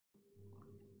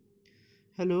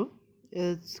Hello,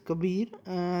 it's Kabir,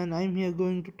 and I'm here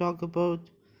going to talk about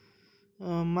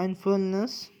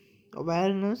mindfulness,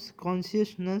 awareness,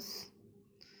 consciousness,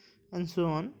 and so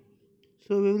on.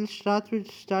 So we will start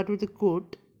with a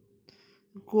quote.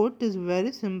 The quote is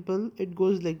very simple. It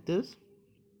goes like this: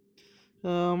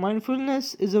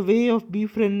 Mindfulness is a way of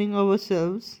befriending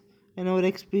ourselves and our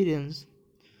experience.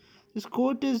 This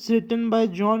quote is written by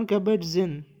John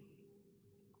Kabat-Zinn.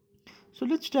 So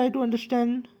let's try to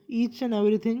understand each and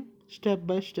everything step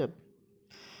by step.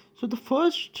 So the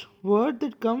first word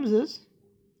that comes is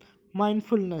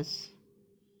mindfulness.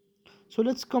 So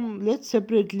let's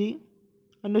separately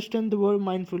understand the word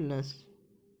mindfulness.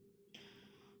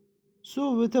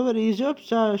 So with our age of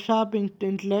sharp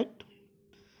intellect,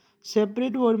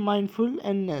 separate word mindful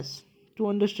and ness to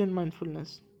understand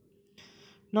mindfulness.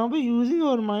 Now by using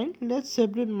our mind, let's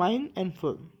separate mind and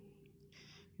full.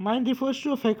 Mind refers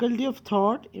to a faculty of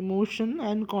thought, emotion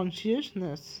and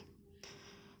consciousness.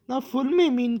 Now full may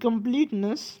mean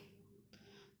completeness.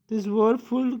 This word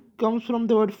full comes from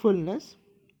the word fullness.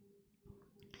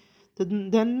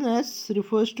 Then ness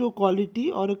refers to a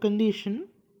quality or a condition.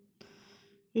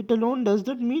 It alone does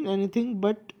not mean anything,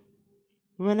 but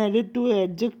when added to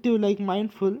an adjective like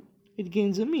mindful, it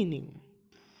gains a meaning.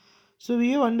 So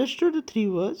we have understood the three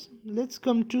words. Let's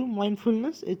come to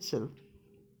mindfulness itself.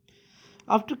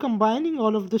 After combining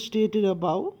all of the stated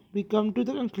above, we come to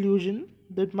the conclusion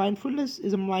that mindfulness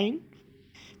is a mind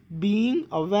being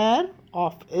aware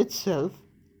of itself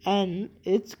and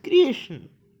its creation.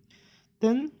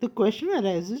 Then the question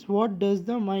arises, what does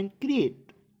the mind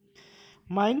create?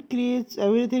 Mind creates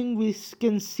everything we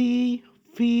can see,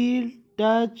 feel,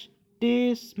 touch,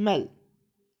 taste, smell.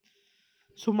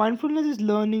 So, mindfulness is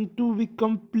learning to be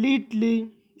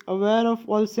completely aware of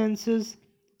all senses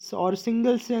or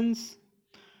single sense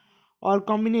or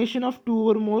combination of two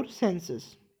or more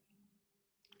senses.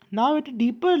 Now, at a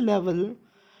deeper level,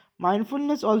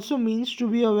 mindfulness also means to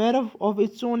be aware of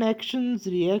its own actions,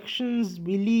 reactions,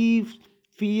 beliefs,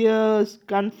 fears,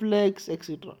 conflicts,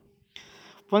 etc.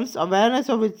 Once awareness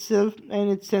of itself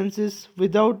and its senses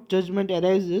without judgment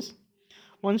arises,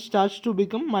 one starts to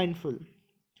become mindful.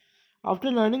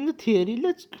 After learning the theory,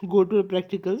 let's go to the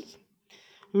practicals.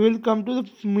 We will come to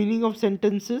the meaning of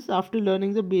sentences after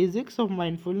learning the basics of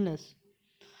mindfulness.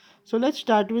 So let's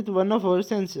start with one of our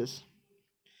senses.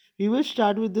 We will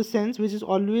start with the sense which is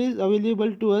always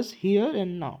available to us here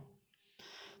and now.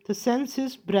 The sense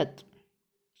is breath.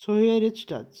 So here it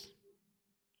starts.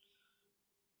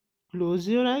 Close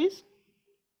your eyes.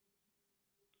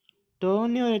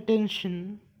 Turn your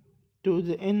attention to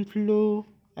the inflow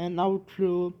and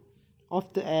outflow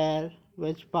of the air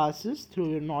which passes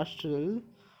through your nostril,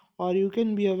 or you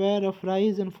can be aware of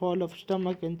rise and fall of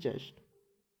stomach and chest.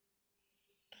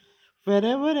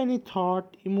 Wherever any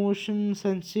thought, emotion,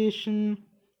 sensation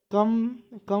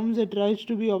comes, it tries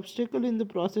to be obstacle in the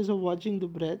process of watching the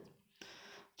breath.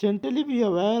 Gently be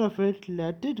aware of it,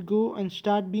 let it go, and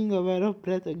start being aware of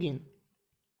breath again.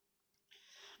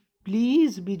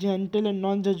 Please be gentle and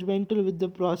non-judgmental with the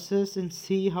process and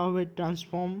see how it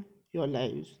transforms your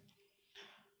lives.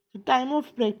 The time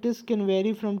of practice can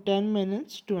vary from 10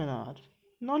 minutes to an hour.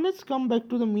 Now let's come back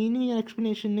to the meaning and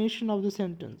explanation of the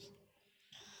sentence.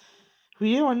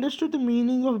 We have understood the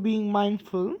meaning of being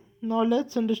mindful. Now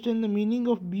let's understand the meaning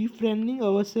of befriending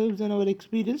ourselves and our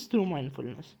experience through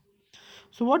mindfulness.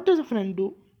 So what does a friend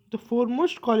do? The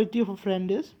foremost quality of a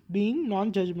friend is being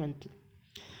non-judgmental.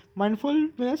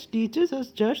 Mindfulness teaches us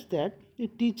just that.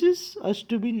 It teaches us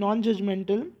to be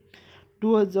non-judgmental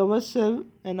towards ourselves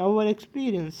and our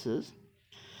experiences.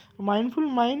 A mindful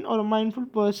mind or a mindful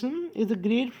person is a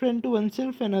great friend to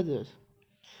oneself and others.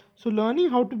 So,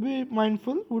 learning how to be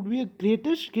mindful would be a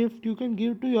greatest gift you can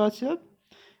give to yourself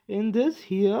in this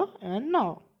here and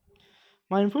now.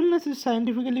 Mindfulness is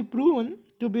scientifically proven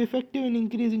to be effective in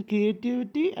increasing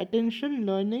creativity, attention,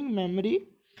 learning, memory,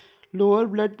 lower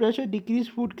blood pressure, decrease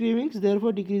food cravings,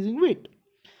 therefore decreasing weight.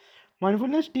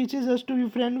 Mindfulness teaches us to be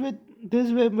friend with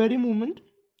this very moment,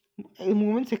 a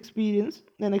moment's experience,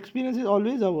 and experience is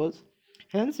always ours.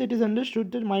 Hence, it is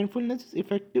understood that mindfulness is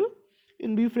effective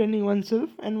in befriending oneself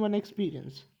and one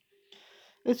experience.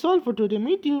 It's all for today.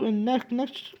 Meet you in next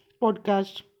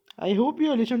podcast. I hope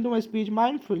you listen to my speech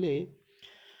mindfully.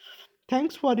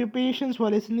 Thanks for your patience for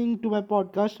listening to my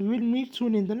podcast. We will meet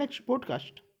soon in the next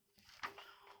podcast.